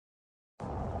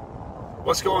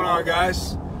What's going on,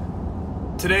 guys?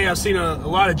 Today I've seen a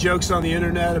lot of jokes on the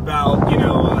internet about,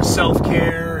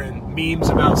 self-care and memes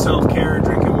about self-care,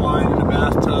 drinking wine in the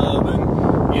bathtub, and,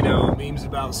 memes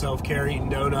about self-care, eating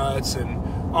donuts, and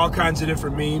all kinds of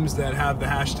different memes that have the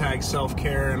hashtag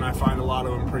self-care, and I find a lot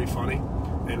of them pretty funny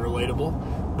and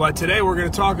relatable. But today we're going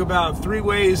to talk about 3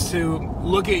 ways to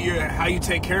look at how you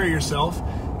take care of yourself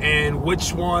and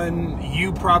which one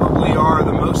you probably are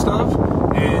the most of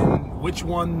and which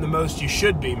one the most you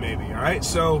should be, maybe. All right,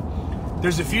 so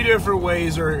there's a few different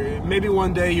ways, or maybe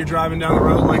one day you're driving down the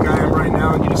road like I am right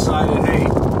now and you decided, hey,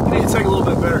 I need to take a little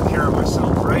bit better care of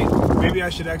myself, right? Maybe I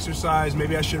should exercise,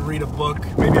 maybe I should read a book,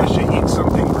 maybe I should eat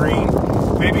something green,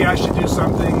 maybe I should do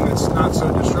something that's not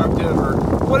so destructive, or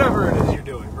whatever it is you're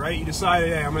doing, right? You decided,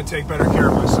 hey, I'm going to take better care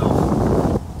of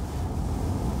myself.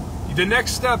 The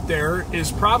next step there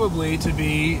is probably to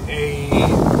do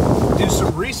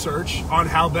some research on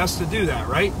how best to do that,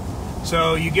 right?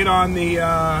 So you get on the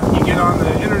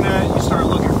internet, you start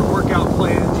looking for workout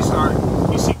plans, you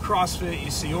see CrossFit, you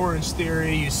see Orange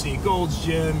Theory, you see Gold's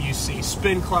Gym, you see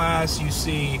Spin Class, you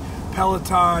see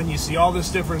Peloton, you see all this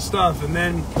different stuff, and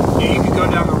then you can go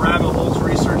down the rabbit holes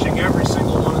researching every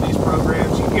single one of these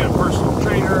programs. You can get a personal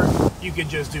trainer, you could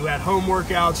just do at-home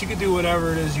workouts, you could do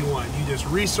whatever it is you want. You just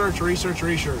research.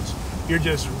 You're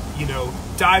just,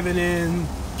 diving in,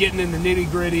 getting in the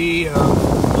nitty-gritty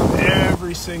of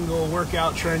every single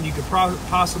workout trend you could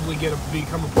possibly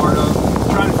become a part of,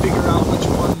 trying to figure out which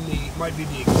one might be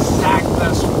the exact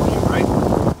best for you, right?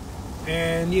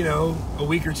 And, a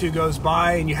week or two goes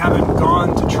by and you haven't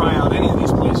gone to try out any of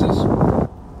these places,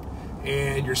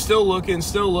 and you're still looking,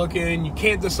 you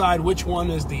can't decide which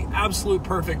one is the absolute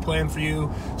perfect plan for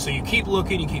you, so you keep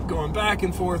looking, you keep going back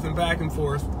and forth.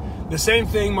 The same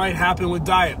thing might happen with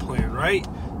diet plan, right?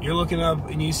 You're looking up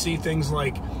and you see things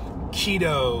like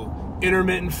keto,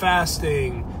 intermittent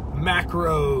fasting,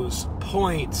 macros,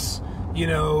 points,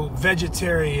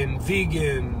 vegetarian,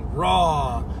 vegan,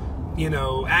 raw,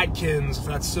 Atkins, if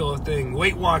that's still a thing,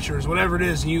 Weight Watchers, whatever it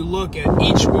is, and you look at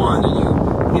each one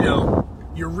and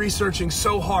you're researching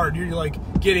so hard. You're like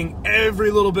getting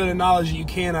every little bit of knowledge that you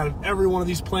can out of every one of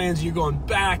these plans. You're going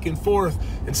back and forth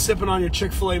and sipping on your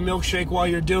Chick-fil-A milkshake while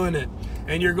you're doing it.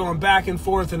 And you're going back and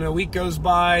forth, and a week goes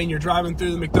by and you're driving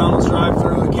through the McDonald's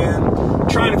drive-thru again,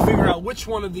 trying to figure out which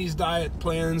one of these diet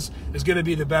plans is going to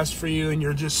be the best for you, and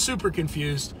you're just super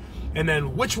confused. And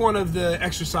then which one of the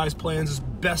exercise plans is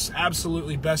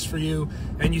absolutely best for you.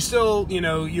 And you still,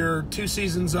 you're 2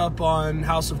 seasons up on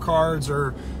House of Cards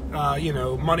or,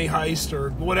 Money Heist or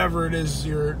whatever it is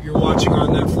you're watching on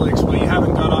Netflix, but you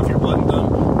haven't got off your butt and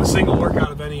done a single workout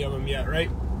of any of them yet,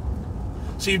 right?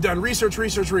 So you've done research,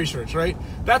 right?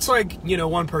 That's like,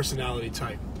 one personality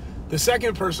type. The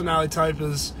second personality type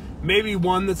is maybe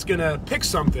one that's going to pick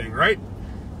something, right?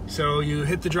 So you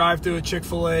hit the drive-thru at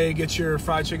Chick-fil-A, get your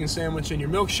fried chicken sandwich and your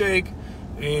milkshake,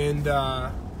 and,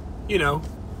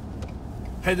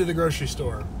 head to the grocery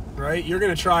store, right? You're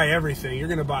going to try everything. You're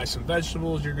going to buy some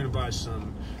vegetables. You're going to buy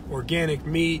some organic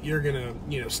meat. You're going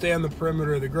to, stay on the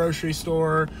perimeter of the grocery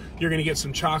store. You're going to get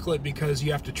some chocolate because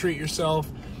you have to treat yourself.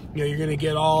 You're going to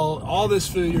get all this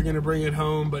food. You're going to bring it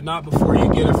home, but not before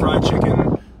you get a fried chicken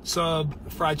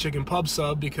pub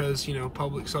sub, because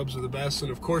public subs are the best, and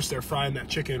of course they're frying that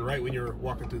chicken right when you're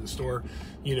walking through the store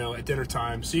at dinner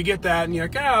time. So you get that and you're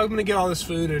like, I'm gonna get all this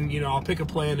food, and I'll pick a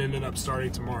plan and end up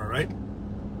starting tomorrow, right?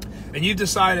 And you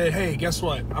decided, hey, guess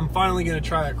what, I'm finally gonna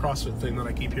try that CrossFit thing that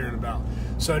I keep hearing about.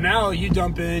 So now you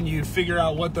dump in, you figure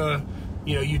out what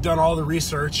you've done all the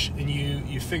research, and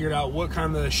you figured out what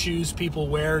kind of shoes people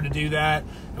wear to do that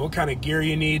and what kind of gear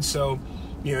you need. So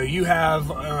you have,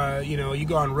 you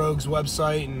go on Rogue's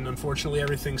website, and unfortunately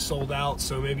everything's sold out,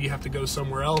 so maybe you have to go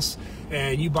somewhere else,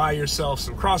 and you buy yourself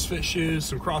some CrossFit shoes,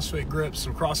 some CrossFit grips,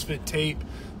 some CrossFit tape,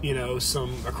 a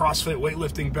CrossFit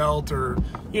weightlifting belt, or,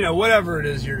 whatever it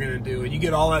is you're going to do, and you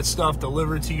get all that stuff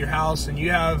delivered to your house, and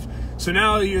so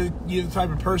now you're the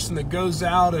type of person that goes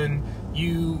out and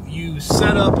you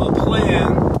set up a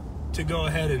plan to go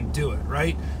ahead and do it,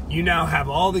 right? You now have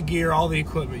all the gear, all the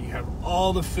equipment, you have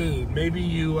all the food. Maybe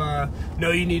you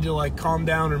know you need to calm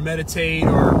down or meditate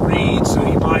or read, so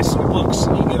you buy some books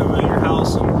and you get them at your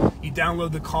house, and you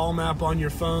download the Calm app on your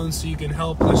phone so you can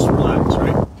help just relax,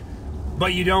 right?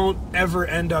 But you don't ever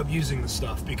end up using the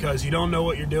stuff because you don't know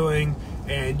what you're doing,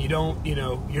 and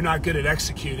you're not good at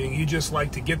executing. You just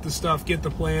like to get the stuff, get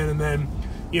the plan, and then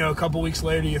a couple weeks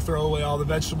later you throw away all the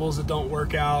vegetables that don't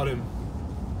work out, and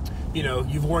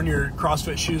you've worn your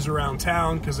CrossFit shoes around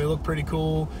town because they look pretty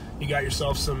cool. You got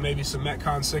yourself maybe some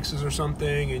Metcon 6s or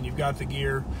something, and you've got the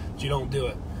gear, but you don't do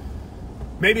it.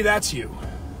 Maybe that's you.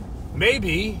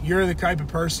 maybe you're the type of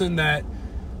person that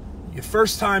the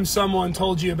first time someone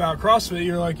told you about CrossFit,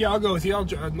 you're like, yeah, I'll go with you.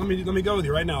 Let me go with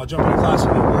you right now. I'll jump in a class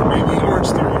with you. Or maybe Orange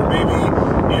Theory, or maybe,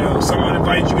 someone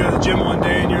invited you to go to the gym one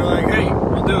day and you're like, hey,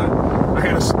 I'll do it. I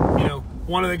had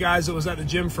one of the guys that was at the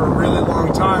gym for a really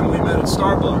long time, we met at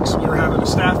Starbucks. We were having a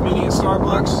staff meeting at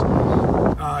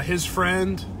Starbucks. His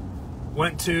friend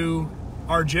went to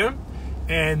our gym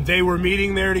and they were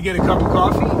meeting there to get a cup of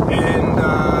coffee.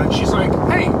 And she's like,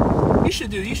 hey, you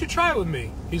should try it with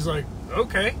me. He's like,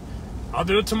 okay. I'll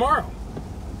do it tomorrow.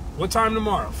 What time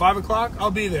tomorrow? 5 o'clock?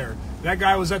 I'll be there. That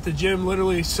guy was at the gym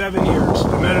literally 7 years.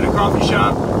 We met at a coffee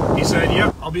shop. He said,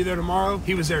 yep, I'll be there tomorrow.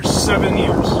 He was there 7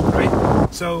 years, right?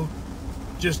 So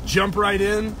just jump right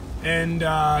in and,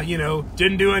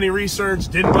 didn't do any research,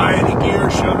 didn't buy any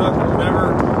gear, showed up in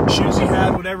whatever shoes he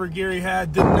had, whatever gear he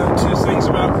had, didn't know 2 things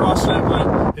about CrossFit,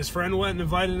 but his friend went and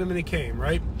invited him and he came,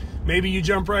 right? Maybe you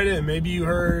jump right in. Maybe you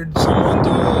heard someone do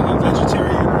a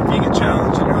vegetarian or a vegan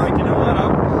challenge and you're like, you know what,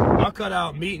 I'll cut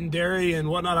out meat and dairy and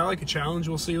whatnot. I like a challenge.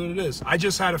 We'll see what it is. I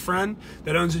just had a friend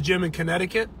that owns a gym in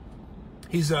Connecticut.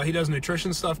 He does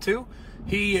nutrition stuff too.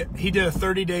 He did a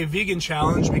 30-day vegan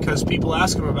challenge because people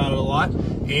ask him about it a lot,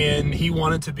 and he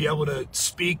wanted to be able to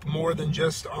speak more than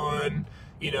just on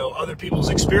other people's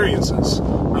experiences.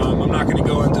 I'm not going to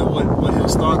go into what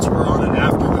his thoughts were on it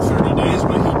after the 30 days,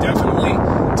 but he definitely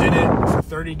did it for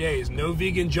 30 days. No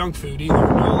vegan junk food either.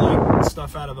 No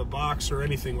stuff out of a box or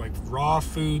anything, like raw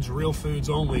foods, real foods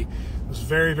only. It was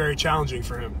very, very challenging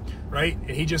for him, right?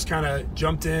 And he just kind of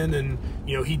jumped in and,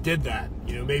 he did that.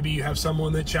 Maybe you have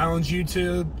someone that challenged you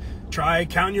to try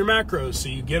counting your macros, so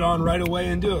you get on right away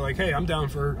and do it. Like, hey, I'm down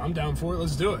for it.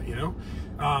 Let's do it,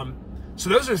 So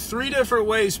those are 3 different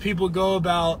ways people go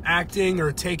about acting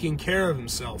or taking care of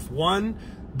themselves. 1,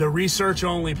 the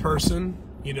research-only person,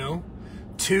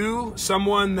 2,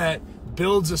 someone that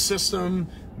builds a system,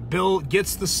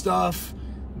 gets the stuff,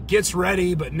 gets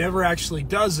ready, but never actually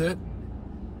does it,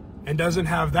 and doesn't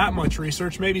have that much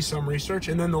research, maybe some research.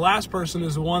 And then the last person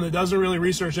is the one that doesn't really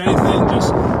research anything,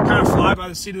 just kind of fly by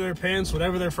the seat of their pants,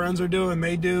 whatever their friends are doing,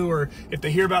 they do, or if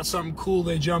they hear about something cool,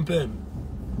 they jump in.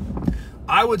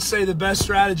 I would say the best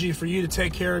strategy for you to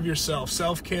take care of yourself,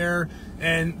 self-care,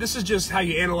 and this is just how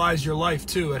you analyze your life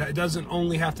too. It doesn't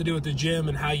only have to do with the gym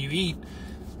and how you eat.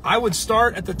 I would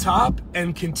start at the top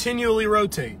and continually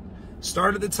rotate.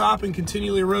 Start at the top and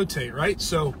continually rotate, right?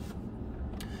 So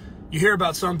you hear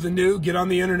about something new, get on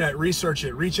the internet, research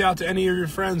it, reach out to any of your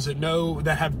friends that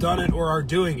have done it or are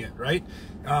doing it, right?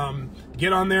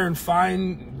 Get on there and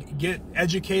get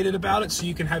educated about it so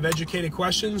you can have educated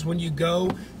questions when you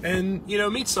go and,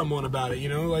 meet someone about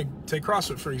it, like take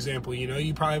CrossFit, for example,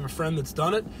 you probably have a friend that's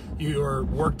done it, you're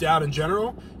worked out in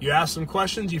general, you ask some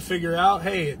questions, you figure out,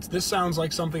 hey, this sounds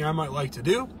like something I might like to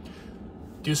do.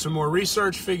 Do some more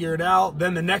research, figure it out.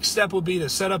 Then the next step will be to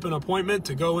set up an appointment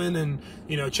to go in and,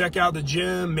 check out the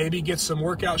gym, maybe get some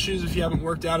workout shoes if you haven't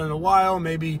worked out in a while,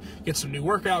 maybe get some new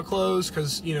workout clothes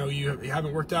because, you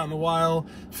haven't worked out in a while.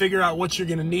 Figure out what you're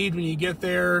going to need when you get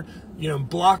there.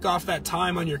 Block off that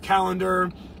time on your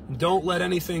calendar. Don't let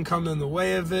anything come in the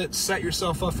way of it. Set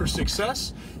yourself up for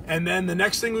success. And then the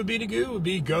next thing would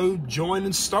be go join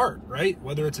and start, right?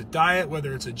 Whether it's a diet,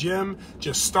 whether it's a gym,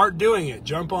 just start doing it.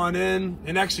 Jump on in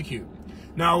and execute.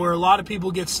 Now, where a lot of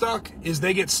people get stuck is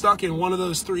they get stuck in one of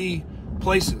those 3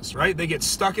 places, right? They get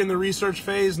stuck in the research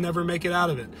phase, never make it out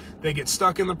of it. They get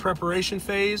stuck in the preparation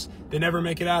phase, they never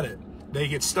make it out of it. They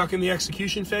get stuck in the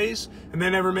execution phase, and they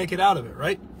never make it out of it,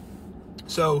 right?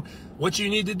 So what you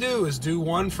need to do is do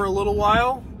one for a little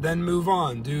while, then move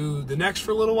on. Do the next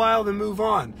for a little while, then move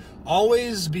on.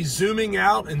 Always be zooming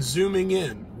out and zooming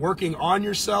in, working on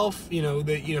yourself.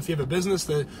 If you have a business,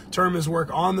 the term is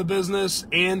work on the business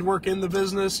and work in the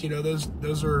business.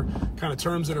 Those are kind of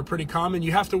terms that are pretty common.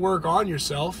 You have to work on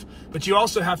yourself, but you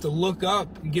also have to look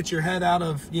up and get your head out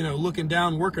of, looking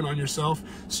down, working on yourself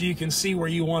so you can see where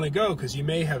you want to go, because you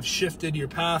may have shifted your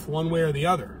path one way or the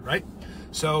other, right?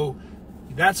 So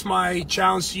that's my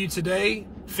challenge to you today.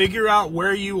 Figure out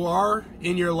where you are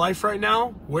in your life right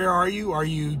now. Where are you? Are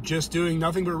you just doing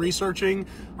nothing but researching?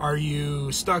 Are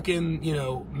you stuck in,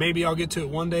 maybe I'll get to it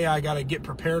one day, I got to get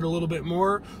prepared a little bit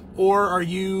more? Or are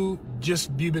you've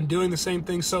been doing the same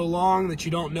thing so long that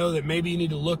you don't know that maybe you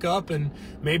need to look up, and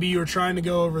maybe you're trying to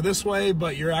go over this way,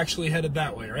 but you're actually headed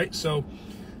that way, right? So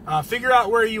figure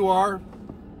out where you are.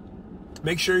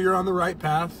 Make sure you're on the right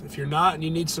path. If you're not and you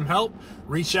need some help,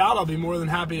 reach out. I'll be more than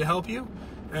happy to help you.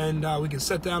 And we can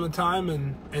sit down a time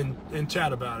and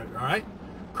chat about it, all right?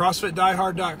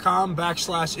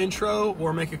 CrossFitDieHard.com/intro,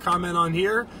 or make a comment on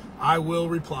here. I will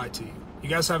reply to you. You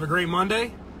guys have a great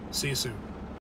Monday. See you soon.